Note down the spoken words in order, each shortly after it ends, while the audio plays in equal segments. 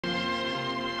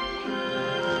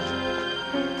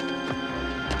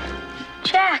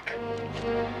Flack.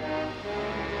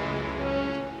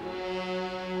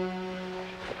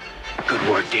 Good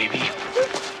work, Davey.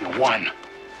 You won.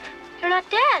 You're not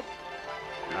dead.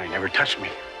 No, he never touched me.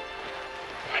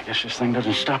 I guess this thing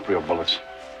doesn't stop real bullets.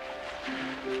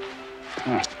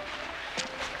 Huh.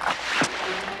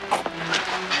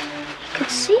 He could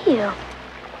see you.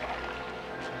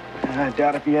 I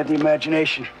doubt if he had the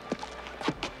imagination.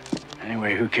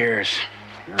 Anyway, who cares?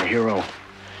 You're a hero.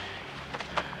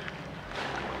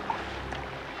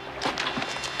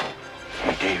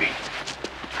 Hey, Davey.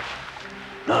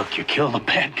 Look, you killed the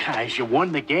bad guys. You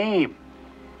won the game.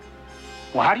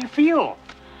 Well, how do you feel?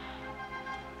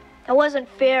 That wasn't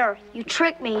fair. You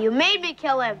tricked me. You made me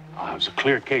kill him. Oh, it was a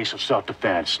clear case of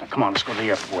self-defense. Now, come on, let's go to the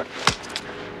airport.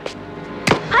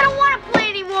 I don't want to play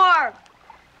anymore.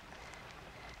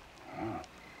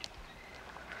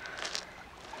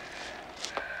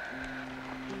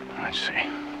 Let's see.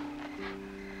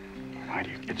 Why do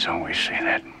you kids always say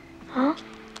that? Huh?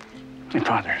 Your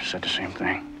father said the same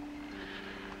thing.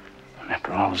 And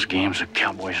after all those games of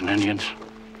cowboys and Indians,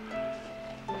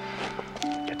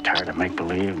 get tired of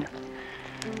make-believe and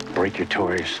break your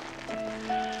toys.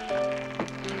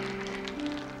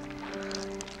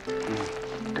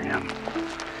 Damn.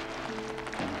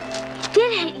 He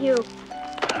did hit you.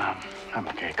 I'm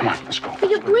okay. Come on, let's go. But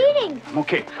you're bleeding. I'm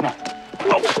okay. Come on.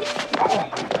 Oh.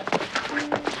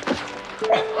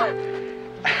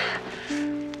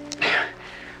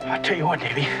 I'll tell you what,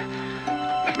 Davey.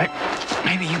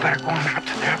 Maybe you better go on out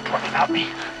to the airport without me.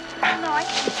 No, I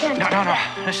can't. No.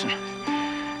 Listen.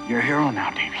 You're a hero now,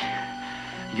 Davey.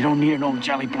 You don't need an old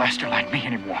jelly blaster like me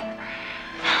anymore.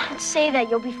 Don't say that.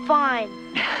 You'll be fine.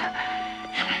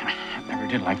 I never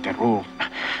did like that rule.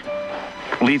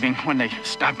 Leaving when they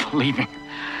stop believing.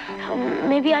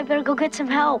 Maybe I better go get some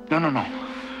help. No.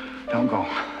 Don't go.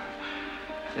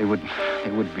 They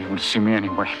wouldn't be able to see me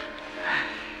anyway.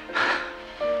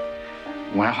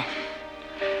 Well,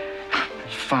 it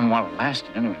was fun while it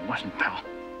lasted anyway, wasn't it, pal?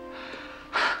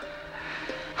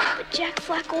 But Jack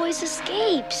Flack always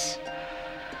escapes.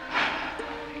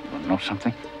 You want to know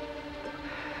something?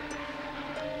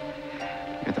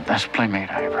 You're the best playmate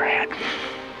I ever had.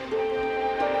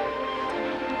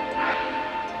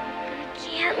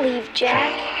 Can't leave,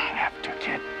 Jack. I have to,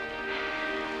 kid.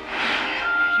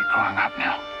 You're growing up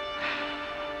now.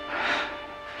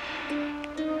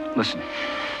 Listen.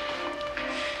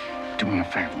 Do me a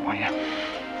favor, will you?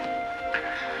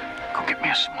 Go get me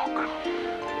a smoke.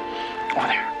 Over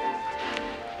there.